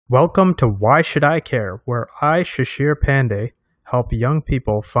Welcome to Why Should I Care, where I, Shashir Pandey, help young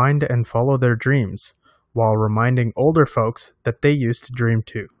people find and follow their dreams while reminding older folks that they used to dream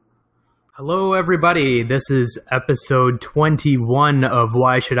too. Hello, everybody. This is episode 21 of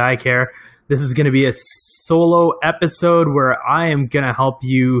Why Should I Care. This is going to be a solo episode where I am going to help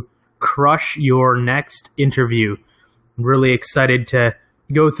you crush your next interview. I'm really excited to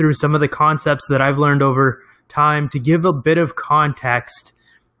go through some of the concepts that I've learned over time to give a bit of context.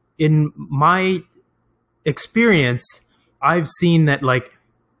 In my experience, I've seen that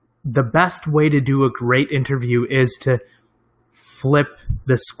the best way to do a great interview is to flip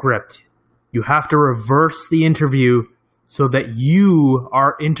the script. You have to reverse the interview so that you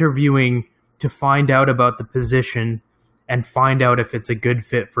are interviewing to find out about the position and find out if it's a good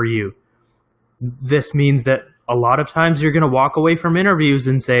fit for you. This means that a lot of times you're going to walk away from interviews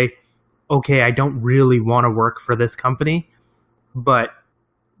and say, okay, I don't really want to work for this company, but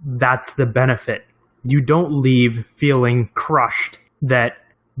that's the benefit. You don't leave feeling crushed that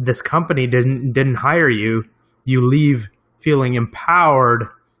this company didn't hire you. You leave feeling empowered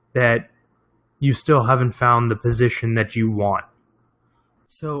that you still haven't found the position that you want.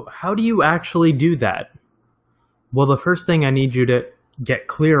 So how do you actually do that? Well, the first thing I need you to get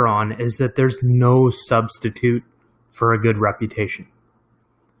clear on is that there's no substitute for a good reputation.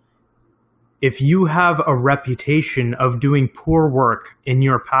 If you have a reputation of doing poor work in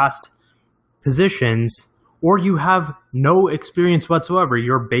your past positions, or you have no experience whatsoever,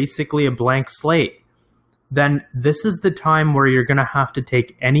 you're basically a blank slate, then this is the time where you're going to have to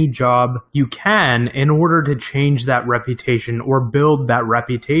take any job you can in order to change that reputation or build that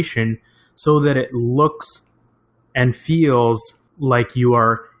reputation so that it looks and feels like you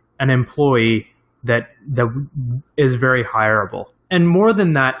are an employee that is very hireable. And more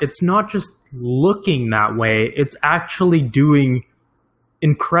than that, it's not just looking that way, it's actually doing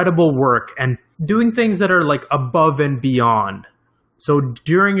incredible work and doing things that are above and beyond. So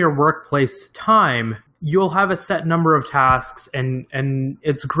during your workplace time, you'll have a set number of tasks and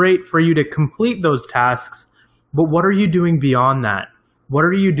it's great for you to complete those tasks, but what are you doing beyond that? What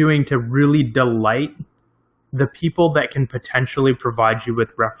are you doing to really delight the people that can potentially provide you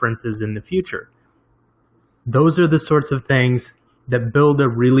with references in the future? Those are the sorts of things that build a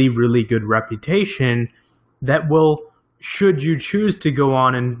really, really good reputation that will, should you choose to go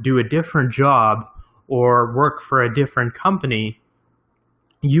on and do a different job or work for a different company,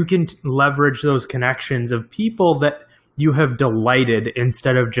 you can leverage those connections of people that you have delighted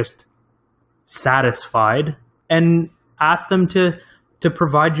instead of just satisfied, and ask them to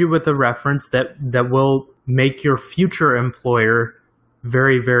provide you with a reference that will make your future employer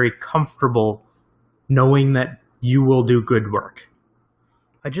very, very comfortable knowing that you will do good work.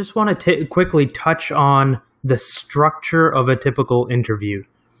 I just want to quickly touch on the structure of a typical interview.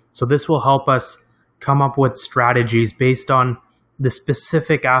 So this will help us come up with strategies based on the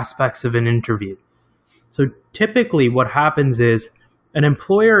specific aspects of an interview. So typically what happens is an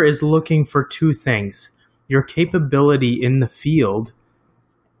employer is looking for two things: your capability in the field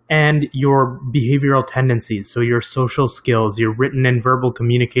and your behavioral tendencies. So your social skills, your written and verbal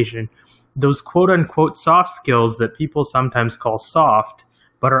communication, those quote unquote soft skills that people sometimes call soft,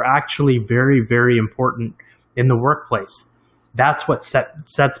 but are actually very, very important in the workplace. That's what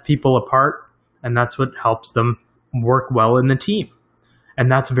sets people apart, and that's what helps them work well in the team.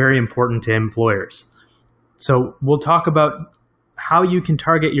 And that's very important to employers. So we'll talk about how you can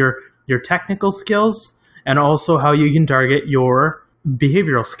target your technical skills and also how you can target your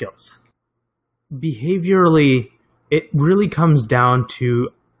behavioral skills. Behaviorally, it really comes down to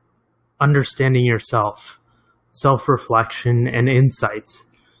understanding yourself, self-reflection, and insights.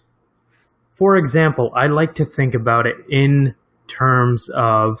 For example, I like to think about it in terms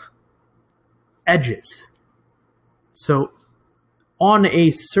of edges. So on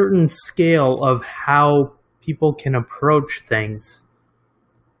a certain scale of how people can approach things,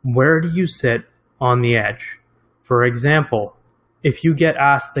 where do you sit on the edge? For example, if you get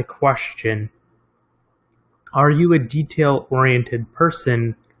asked the question, are you a detail-oriented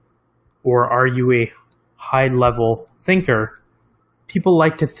person or are you a high-level thinker? People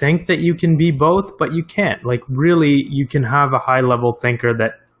like to think that you can be both, but you can't. Really, you can have a high-level thinker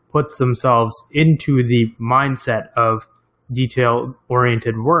that puts themselves into the mindset of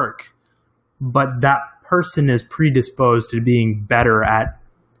detail-oriented work, but that person is predisposed to being better at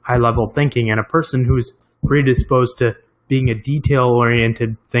high-level thinking, and a person who's predisposed to being a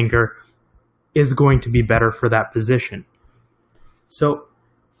detail-oriented thinker is going to be better for that position. So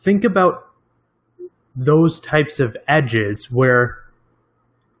think about those types of edges where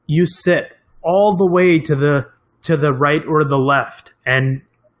you sit all the way to the right or the left, and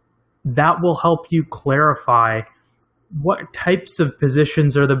that will help you clarify what types of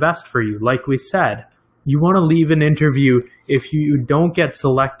positions are the best for you. Like we said, you want to leave an interview, if you don't get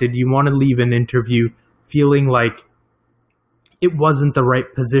selected, you want to leave an interview feeling like it wasn't the right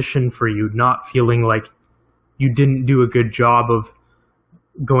position for you, not feeling like you didn't do a good job of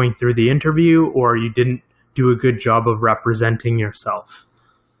going through the interview or you didn't do a good job of representing yourself.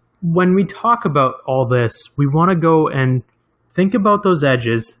 When we talk about all this, we want to go and think about those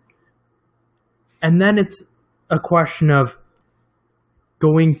edges, and then it's a question of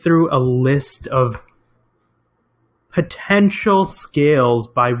going through a list of potential scales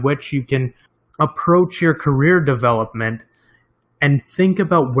by which you can approach your career development and think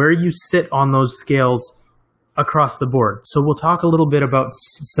about where you sit on those scales across the board. So we'll talk a little bit about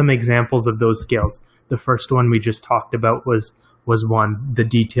some examples of those scales. The first one we just talked about was one, the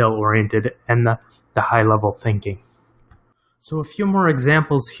detail-oriented and the high-level thinking. So a few more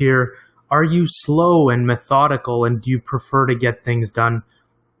examples here. Are you slow and methodical, and do you prefer to get things done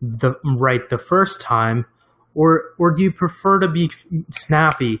right the first time? Or do you prefer to be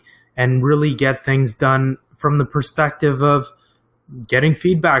snappy and really get things done from the perspective of getting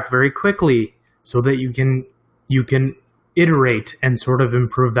feedback very quickly so that you can iterate and sort of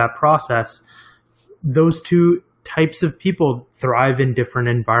improve that process? Those two types of people thrive in different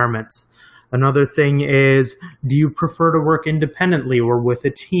environments. Another thing is, do you prefer to work independently or with a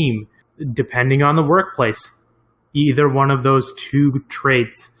team? Depending on the workplace, either one of those two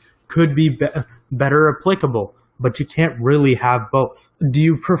traits could be better applicable, but you can't really have both. Do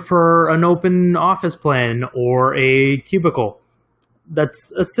you prefer an open office plan or a cubicle?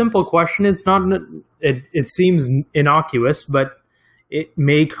 That's a simple question. It's not. It seems innocuous, but it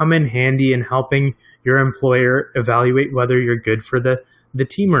may come in handy in helping your employer evaluate whether you're good for the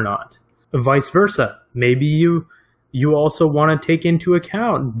team or not. Vice versa. Maybe you also want to take into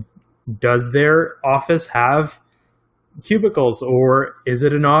account, does their office have cubicles, or is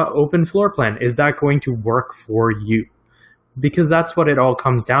it an open floor plan? Is that going to work for you? Because that's what it all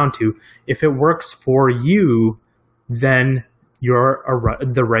comes down to. If it works for you, then you're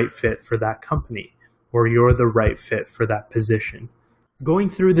the right fit for that company, or you're the right fit for that position. Going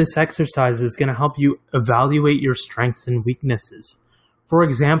through this exercise is going to help you evaluate your strengths and weaknesses. For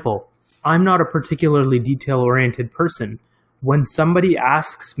example, I'm not a particularly detail-oriented person. When somebody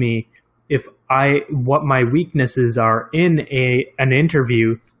asks me what my weaknesses are in an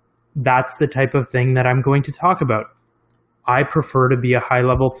interview, that's the type of thing that I'm going to talk about. I prefer to be a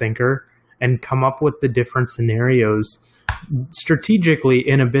high-level thinker and come up with the different scenarios strategically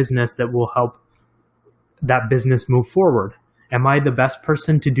in a business that will help that business move forward. Am I the best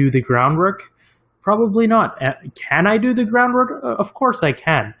person to do the groundwork? Probably not. Can I do the groundwork? Of course I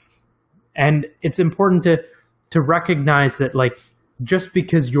can. And it's important to recognize that, like, just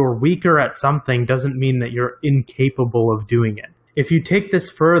because you're weaker at something doesn't mean that you're incapable of doing it. If you take this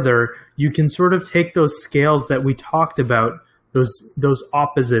further, you can sort of take those scales that we talked about, those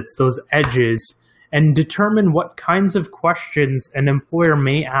opposites, those edges, and determine what kinds of questions an employer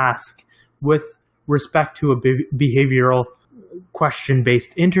may ask with respect to a behavioral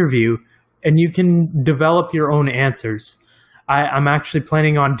question-based interview, and you can develop your own answers. I'm actually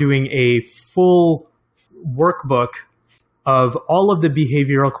planning on doing a full workbook of all of the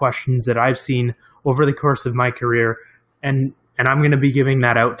behavioral questions that I've seen over the course of my career, and I'm going to be giving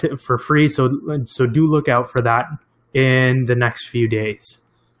that out for free, so do look out for that in the next few days.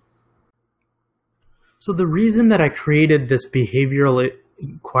 So the reason that I created this behavioral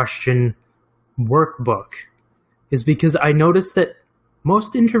question workbook is because I noticed that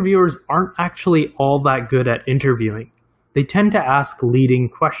most interviewers aren't actually all that good at interviewing. They tend to ask leading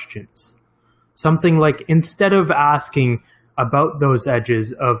questions. Something like, instead of asking about those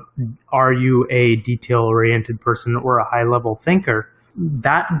edges of, are you a detail-oriented person or a high-level thinker,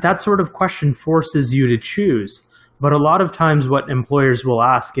 that sort of question forces you to choose. But a lot of times what employers will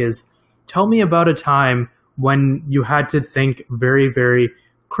ask is, tell me about a time when you had to think very, very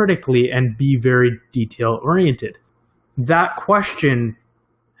critically and be very detail-oriented. That question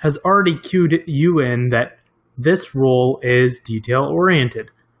has already cued you in that this role is detail-oriented.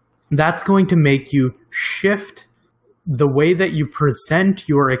 That's going to make you shift the way that you present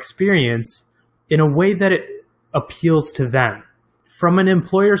your experience in a way that it appeals to them. From an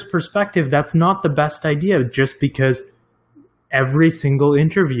employer's perspective, that's not the best idea, just because every single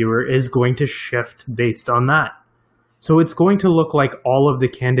interviewer is going to shift based on that. So it's going to look like all of the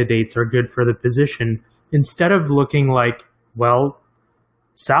candidates are good for the position, instead of looking like, well,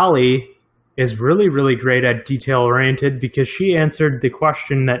 Sally is really, really great at detail-oriented because she answered the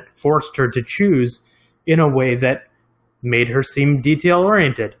question that forced her to choose in a way that made her seem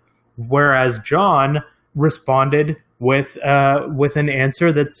detail-oriented. Whereas John responded with an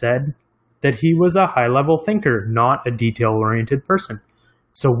answer that said that he was a high-level thinker, not a detail-oriented person.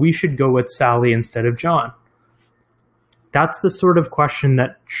 So we should go with Sally instead of John. That's the sort of question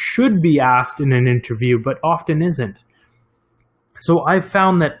that should be asked in an interview, but often isn't. So I've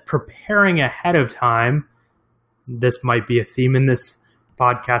found that preparing ahead of time, this might be a theme in this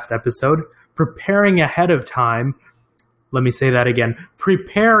podcast episode, preparing ahead of time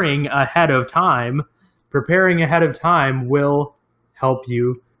will help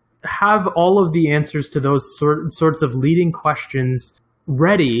you have all of the answers to those sorts of leading questions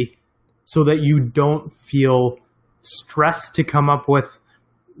ready so that you don't feel stressed to come up with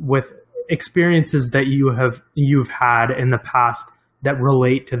experiences that you've had in the past that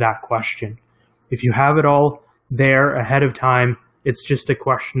relate to that question. If you have it all there ahead of time, it's just a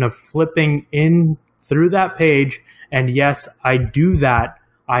question of flipping in through that page. And yes, I do that.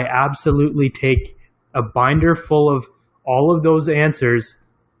 I absolutely take a binder full of all of those answers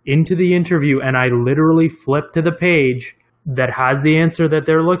into the interview, and I literally flip to the page that has the answer that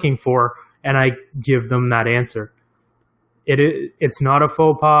they're looking for, and I give them that answer. It's not a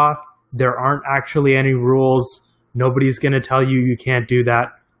faux pas. There aren't actually any rules. Nobody's going to tell you you can't do that.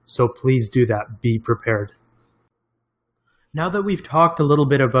 So please do that. Be prepared. Now that we've talked a little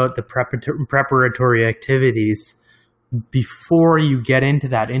bit about the preparatory activities before you get into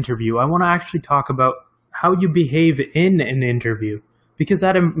that interview, I want to actually talk about how you behave in an interview, because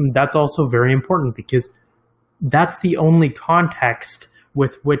that's also very important, because that's the only context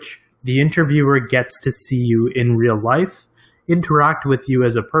with which the interviewer gets to see you in real life, interact with you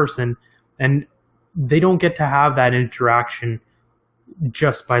as a person, and they don't get to have that interaction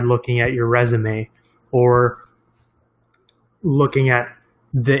just by looking at your resume or looking at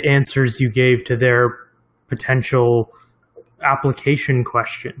the answers you gave to their potential application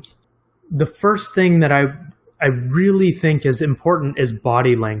questions. The first thing that I really think is important is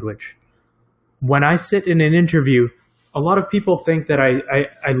body language. When I sit in an interview, a lot of people think that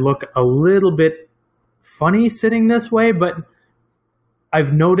I look a little bit funny sitting this way, but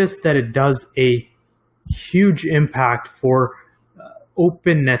I've noticed that it does a huge impact for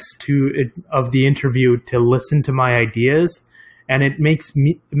openness of the interview to listen to my ideas, and it makes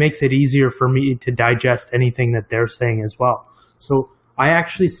it easier for me to digest anything that they're saying as well. So I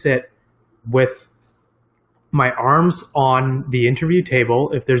actually sit with my arms on the interview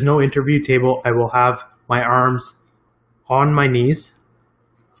table. If there's no interview table, I will have my arms on my knees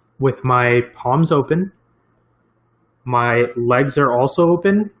with my palms open. My legs are also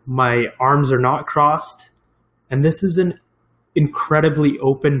open. My arms are not crossed. And this is an incredibly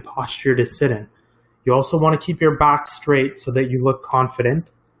open posture to sit in. You also want to keep your back straight so that you look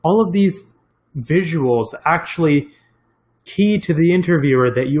confident. All of these visuals actually key to the interviewer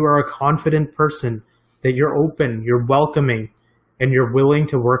that you are a confident person, that you're open, you're welcoming, and you're willing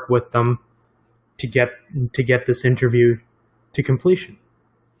to work with them to get this interview to completion.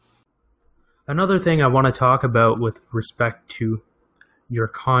 Another thing I want to talk about with respect to your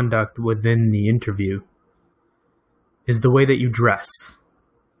conduct within the interview is the way that you dress.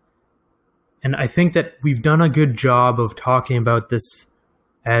 And I think that we've done a good job of talking about this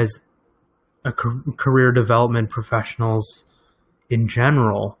as a career development professionals in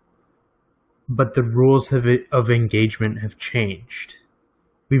general, but the rules of engagement have changed.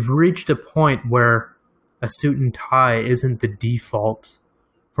 We've reached a point where a suit and tie isn't the default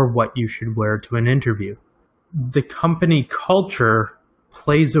for what you should wear to an interview. The company culture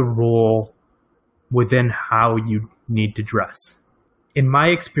plays a role within how you need to dress. In my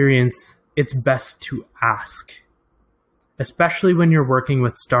experience, it's best to ask, especially when you're working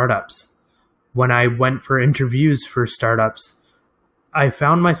with startups. When I went for interviews for startups, I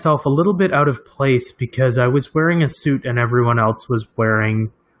found myself a little bit out of place because I was wearing a suit and everyone else was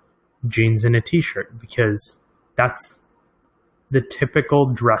wearing jeans and a t-shirt, because that's the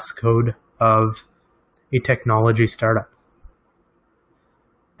typical dress code of a technology startup.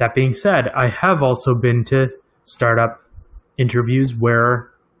 That being said, I have also been to startup interviews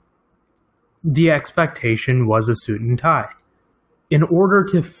where the expectation was a suit and tie. In order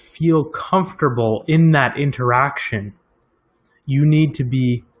to feel comfortable in that interaction, you need to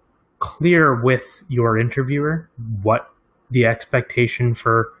be clear with your interviewer what the expectation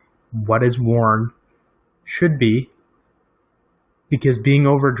for what is worn should be, because being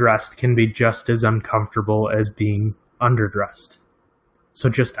overdressed can be just as uncomfortable as being underdressed. So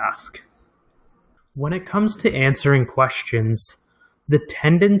just ask. When it comes to answering questions, the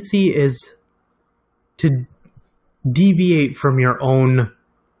tendency is to deviate from your own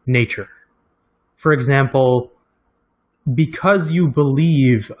nature. For example, because you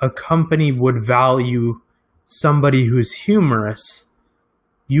believe a company would value somebody who's humorous,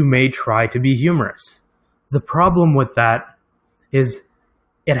 you may try to be humorous. The problem with that is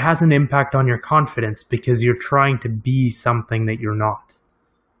it has an impact on your confidence because you're trying to be something that you're not.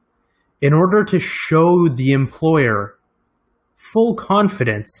 In order to show the employer full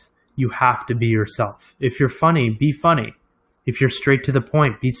confidence, you have to be yourself. If you're funny, be funny. If you're straight to the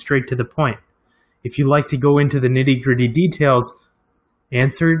point, be straight to the point. If you like to go into the nitty-gritty details,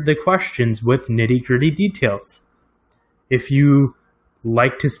 answer the questions with nitty-gritty details. If you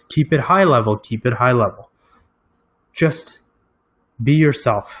like to keep it high level, keep it high level. Just be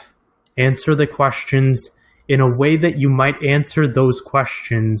yourself. Answer the questions in a way that you might answer those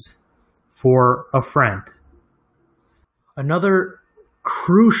questions for a friend. Another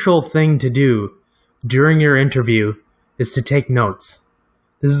crucial thing to do during your interview is to take notes.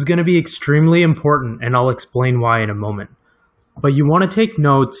 This is going to be extremely important, and I'll explain why in a moment. But you want to take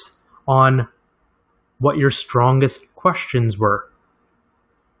notes on what your strongest questions were.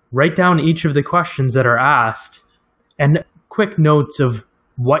 Write down each of the questions that are asked and quick notes of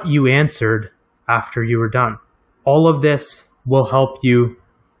what you answered after you were done. All of this will help you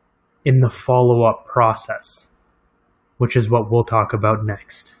in the follow-up process, which is what we'll talk about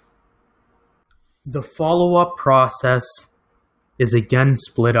next. The follow-up process is again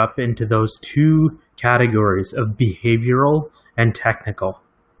split up into those two categories of behavioral and technical.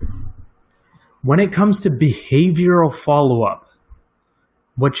 When it comes to behavioral follow-up,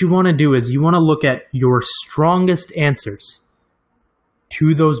 what you want to do is you want to look at your strongest answers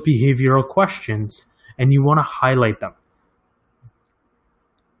to those behavioral questions and you want to highlight them.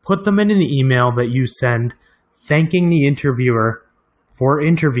 Put them in an email that you send thanking the interviewer for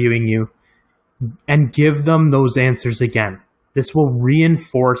interviewing you and give them those answers again. This will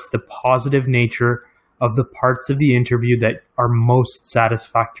reinforce the positive nature of the parts of the interview that are most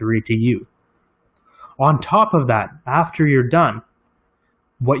satisfactory to you. On top of that, after you're done,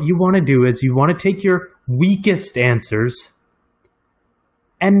 what you want to do is you want to take your weakest answers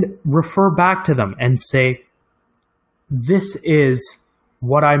and refer back to them and say, this is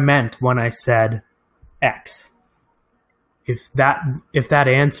what I meant when I said X. If that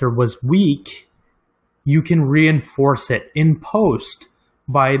answer was weak, you can reinforce it in post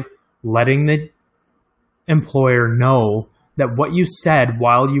by letting the employer know that what you said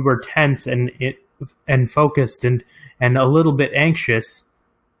while you were tense and focused and a little bit anxious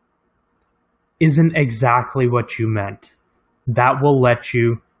isn't exactly what you meant. That will let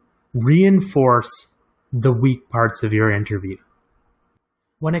you reinforce the weak parts of your interview.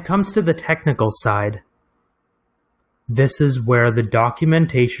 When it comes to the technical side, this is where the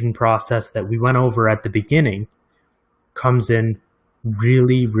documentation process that we went over at the beginning comes in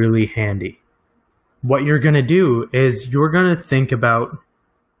really, really handy. What you're going to do is you're going to think about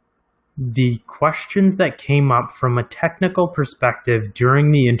the questions that came up from a technical perspective during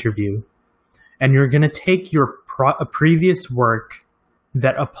the interview, and you're going to take your previous work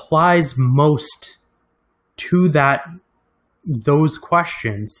that applies most to those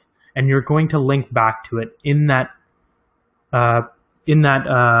questions, and you're going to link back to it in that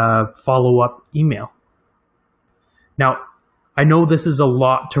follow-up email. Now, I know this is a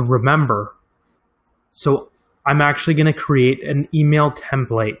lot to remember, so I'm actually going to create an email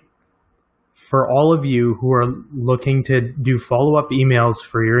template for all of you who are looking to do follow-up emails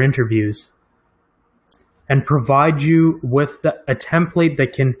for your interviews and provide you with a template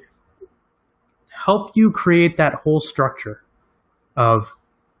that can help you create that whole structure of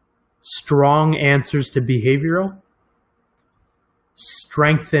strong answers to behavioral,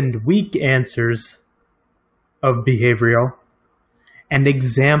 strengthened weak answers of behavioral, and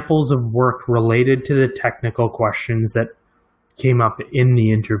examples of work related to the technical questions that came up in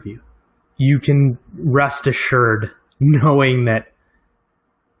the interview. You can rest assured knowing that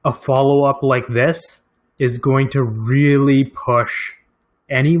a follow-up like this is going to really push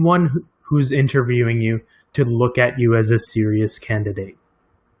anyone who's interviewing you to look at you as a serious candidate.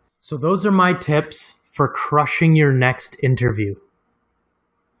 So those are my tips for crushing your next interview.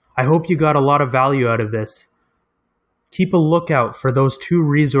 I hope you got a lot of value out of this. Keep a lookout for those two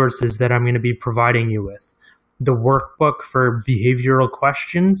resources that I'm going to be providing you with: the workbook for behavioral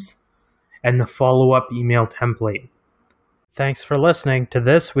questions and the follow-up email template. Thanks for listening to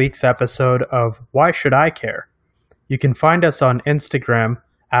this week's episode of Why Should I Care? You can find us on Instagram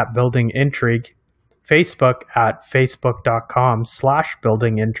at Building Intrigue, Facebook at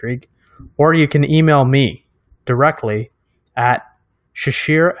facebook.com/buildingintrigue, or you can email me directly at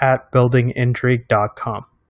shashir@buildingintrigue.com.